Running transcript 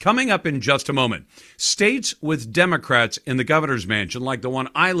Coming up in just a moment, states with Democrats in the governor's mansion, like the one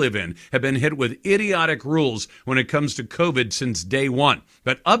I live in, have been hit with idiotic rules when it comes to COVID since day one.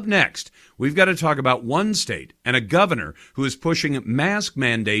 But up next, we've got to talk about one state and a governor who is pushing mask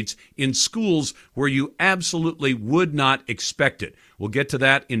mandates in schools where you absolutely would not expect it. We'll get to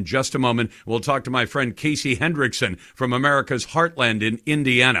that in just a moment. We'll talk to my friend Casey Hendrickson from America's Heartland in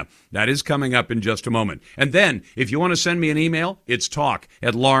Indiana. That is coming up in just a moment. And then, if you want to send me an email, it's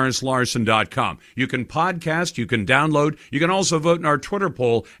talk@LarsLarson.com. You can podcast, you can download, you can also vote in our Twitter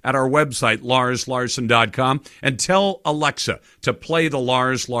poll at our website, LarsLarson.com, and tell Alexa to play The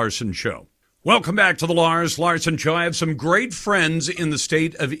Lars Larson Show. Welcome back to the Lars Larson Show. I have some great friends in the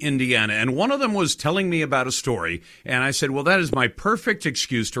state of Indiana, and one of them was telling me about a story, and I said, well, that is my perfect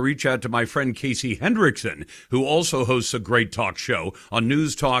excuse to reach out to my friend Casey Hendrickson, who also hosts a great talk show on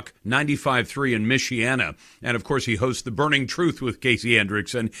News Talk 95.3 in Michiana, and of course he hosts The Burning Truth with Casey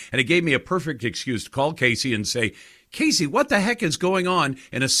Hendrickson, and it gave me a perfect excuse to call Casey and say, Casey, what the heck is going on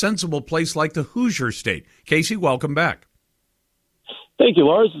in a sensible place like the Hoosier State? Casey, welcome back. Thank you,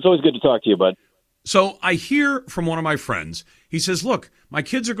 Lars. It's always good to talk to you, bud. So I hear from one of my friends. He says, look, my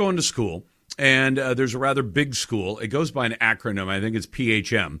kids are going to school, and there's a rather big school. It goes by an acronym. I think it's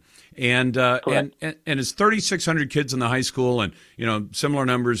PHM. And it's 3,600 kids in the high school and, similar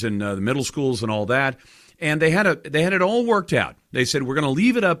numbers in the middle schools and all that. And they had it all worked out. They said, we're going to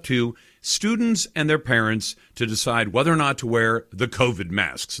leave it up to students and their parents to decide whether or not to wear the COVID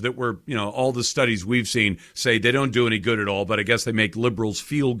masks that were, all the studies we've seen say they don't do any good at all, but I guess they make liberals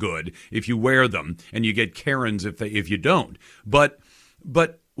feel good if you wear them, and you get Karens if you don't. But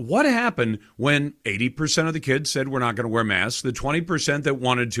what happened when 80% of the kids said we're not going to wear masks, the 20% that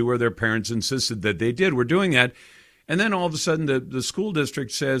wanted to or their parents insisted that they did were doing that? And then all of a sudden, the school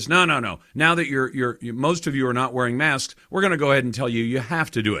district says, no. Now that most of you are not wearing masks, we're going to go ahead and tell you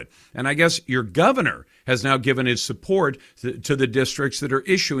have to do it. And I guess your governor has now given his support to the districts that are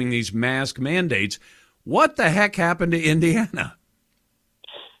issuing these mask mandates. What the heck happened to Indiana?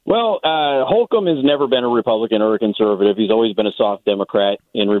 Well, Holcomb has never been a Republican or a conservative. He's always been a soft Democrat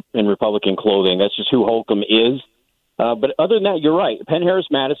in Republican clothing. That's just who Holcomb is. But other than that, you're right. Penn Harris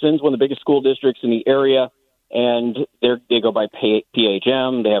Madison's one of the biggest school districts in the area. And they go by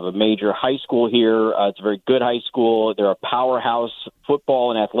PHM. They have a major high school here. It's a very good high school. They're a powerhouse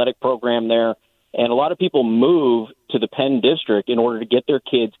football and athletic program there. And a lot of people move to the Penn district in order to get their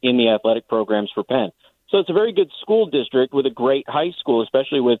kids in the athletic programs for Penn. So it's a very good school district with a great high school,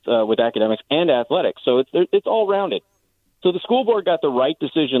 especially with academics and athletics. So it's all rounded. So the school board got the right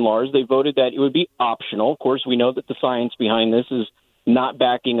decision, Lars. They voted that it would be optional. Of course, we know that the science behind this is not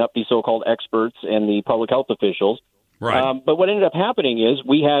backing up the so-called experts and the public health officials. Right. But what ended up happening is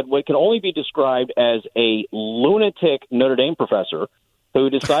we had what can only be described as a lunatic Notre Dame professor who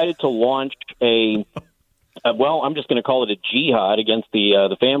decided to launch I'm just going to call it a jihad against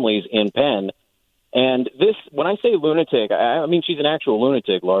the families in Penn. And this, when I say lunatic, I mean she's an actual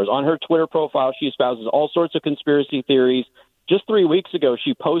lunatic, Lars. On her Twitter profile, she espouses all sorts of conspiracy theories. Just 3 weeks ago,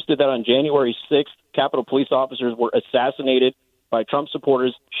 she posted that on January 6th, Capitol police officers were assassinated by Trump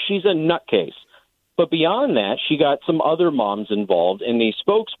supporters. She's a nutcase. But beyond that, she got some other moms involved. And the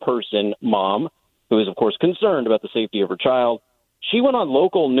spokesperson mom, who is, of course, concerned about the safety of her child, she went on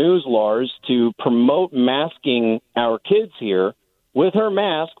local news, Lars, to promote masking our kids here with her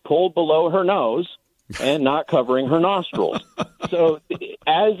mask pulled below her nose and not covering her nostrils. So,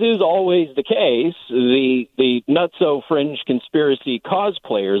 as is always the case, the nutso-fringe conspiracy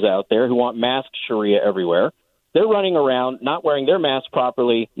cosplayers out there who want mask Sharia everywhere, they're running around not wearing their mask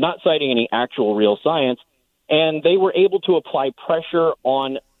properly, not citing any actual real science, and they were able to apply pressure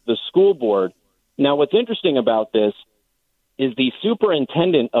on the school board. Now, what's interesting about this is the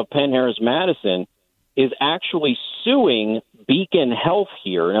superintendent of Penn Harris Madison is actually suing Beacon Health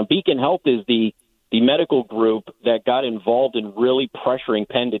here. Now, Beacon Health is the medical group that got involved in really pressuring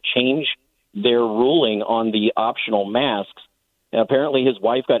Penn to change their ruling on the optional masks. And apparently his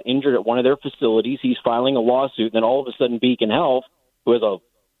wife got injured at one of their facilities. He's filing a lawsuit. And then all of a sudden Beacon Health, who has a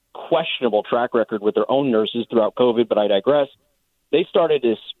questionable track record with their own nurses throughout COVID, but I digress, they started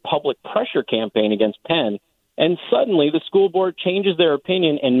this public pressure campaign against Penn. And suddenly the school board changes their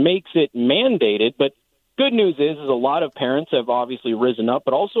opinion and makes it mandated. But good news is a lot of parents have obviously risen up,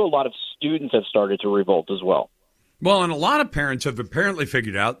 but also a lot of students have started to revolt as well. Well, and a lot of parents have apparently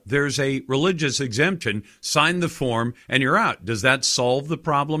figured out there's a religious exemption. Sign the form and you're out. Does that solve the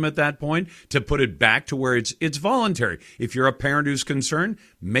problem at that point? To put it back to where it's voluntary. If you're a parent who's concerned,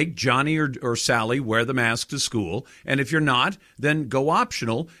 make Johnny or Sally wear the mask to school. And if you're not, then go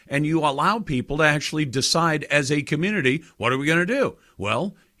optional and you allow people to actually decide as a community, what are we going to do?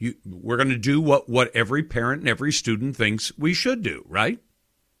 Well, we're going to do what every parent and every student thinks we should do, right?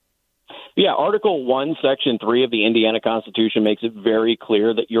 Yeah, Article 1, Section 3 of the Indiana Constitution makes it very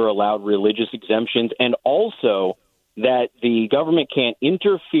clear that you're allowed religious exemptions, and also that the government can't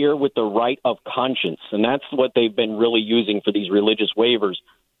interfere with the right of conscience. And that's what they've been really using for these religious waivers.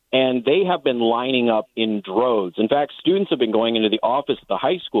 And they have been lining up in droves. In fact, students have been going into the office at the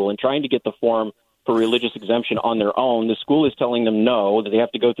high school and trying to get the form for religious exemption on their own. The school is telling them no, that they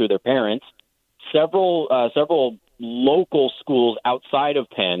have to go through their parents. Several local schools outside of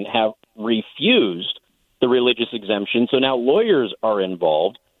Penn have refused the religious exemption. So now lawyers are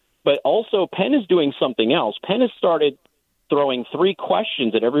involved. But also Penn is doing something else. Penn has started throwing 3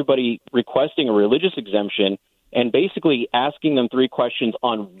 questions at everybody requesting a religious exemption and basically asking them 3 questions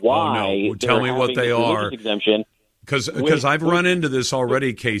on why. Oh, no. Tell me what they are. Exemption. Because I've run into this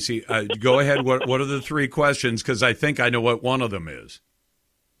already, Casey. Go ahead. What are the 3 questions? Because I think I know what one of them is.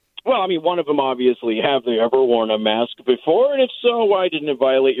 Well, I mean, one of them obviously, have they ever worn a mask before? And if so, why didn't it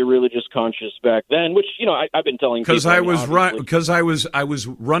violate your religious conscience back then? Which, I've been telling people. Because I was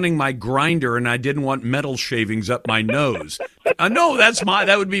running my grinder and I didn't want metal shavings up my nose. No,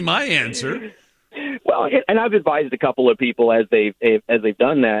 that would be my answer. Well, and I've advised a couple of people as they've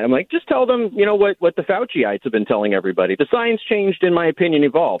done that. I'm like, just tell them, what the Fauciites have been telling everybody. The science changed, in my opinion,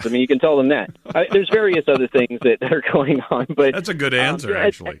 evolved. I mean, you can tell them that. There's various other things that are going on, but that's a good answer,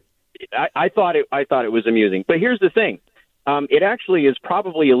 actually. I thought it was amusing. But here's the thing. It actually is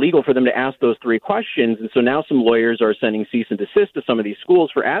probably illegal for them to ask those 3 questions. And so now some lawyers are sending cease and desist to some of these schools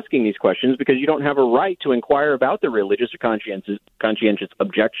for asking these questions because you don't have a right to inquire about the religious or conscientious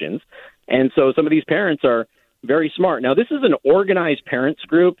objections. And so some of these parents are very smart. Now, this is an organized parents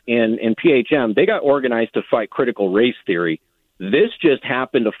group in PHM. They got organized to fight critical race theory. This just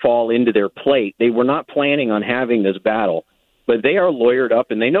happened to fall into their plate. They were not planning on having this battle. But they are lawyered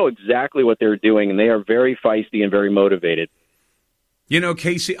up, and they know exactly what they're doing, and they are very feisty and very motivated.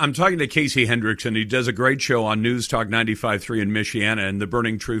 Casey, I'm talking to Casey Hendrickson. He does a great show on News Talk 95.3 in Michiana and The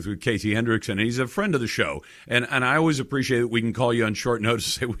Burning Truth with Casey Hendrickson. And he's a friend of the show. And I always appreciate that we can call you on short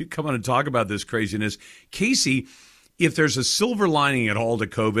notice and say, we come on and talk about this craziness. Casey, if there's a silver lining at all to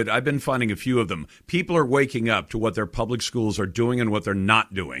COVID, I've been finding a few of them. People are waking up to what their public schools are doing and what they're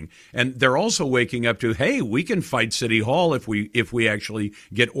not doing. And they're also waking up to, hey, we can fight City Hall if we actually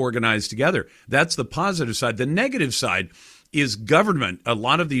get organized together. That's the positive side. The negative side is government. A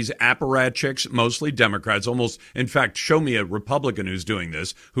lot of these apparatchiks, mostly Democrats, almost, in fact, show me a Republican who's doing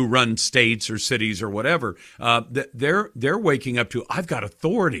this, who run states or cities or whatever. They're waking up to, I've got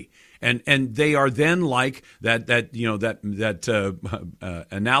authority. And they are then like that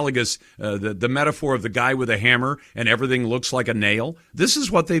analogous the metaphor of the guy with a hammer and everything looks like a nail. This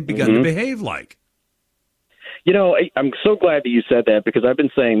is what they've begun to behave like. I'm so glad that you said that because I've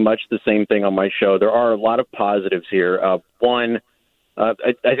been saying much the same thing on my show. There are a lot of positives here. One, I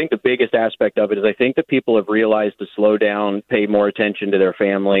think the biggest aspect of it is I think that people have realized to slow down, pay more attention to their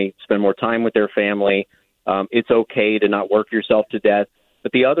family, spend more time with their family. It's okay to not work yourself to death.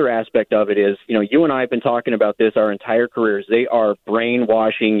 But the other aspect of it is, you and I have been talking about this our entire careers. They are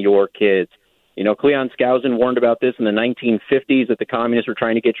brainwashing your kids. Cleon Skousen warned about this in the 1950s that the communists were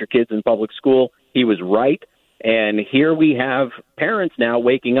trying to get your kids in public school. He was right. And here we have parents now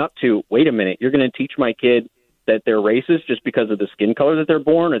waking up to, wait a minute, you're going to teach my kid that they're racist just because of the skin color that they're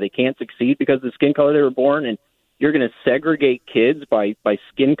born, or they can't succeed because of the skin color they were born, and you're going to segregate kids by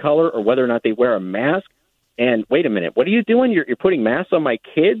skin color or whether or not they wear a mask. And wait a minute, what are you doing? You're putting masks on my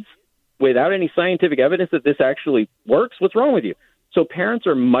kids without any scientific evidence that this actually works? What's wrong with you? So parents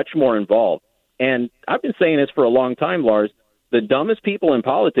are much more involved. And I've been saying this for a long time, Lars. The dumbest people in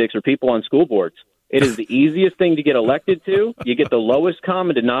politics are people on school boards. It is the easiest thing to get elected to. You get the lowest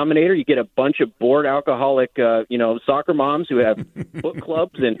common denominator. You get a bunch of bored alcoholic, soccer moms who have book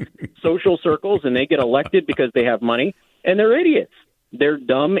clubs and social circles, and they get elected because they have money. And they're idiots. They're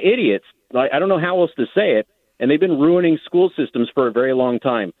dumb idiots. I don't know how else to say it. And they've been ruining school systems for a very long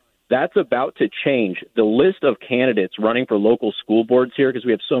time. That's about to change. The list of candidates running for local school boards here, because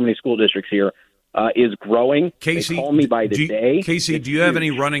we have so many school districts here, is growing. Casey, they call me by the day. Casey, do you have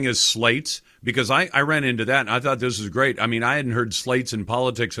any running as slates? Because I ran into that, and I thought this was great. I mean, I hadn't heard slates in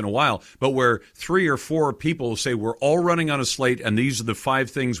politics in a while, but where 3 or 4 people say we're all running on a slate, and these are the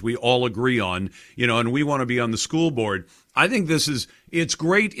 5 things we all agree on, and we want to be on the school board. I think it's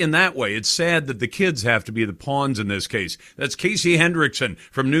great in that way. It's sad that the kids have to be the pawns in this case. That's Casey Hendrickson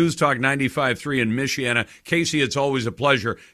from News Talk 95.3 in Michiana. Casey, it's always a pleasure.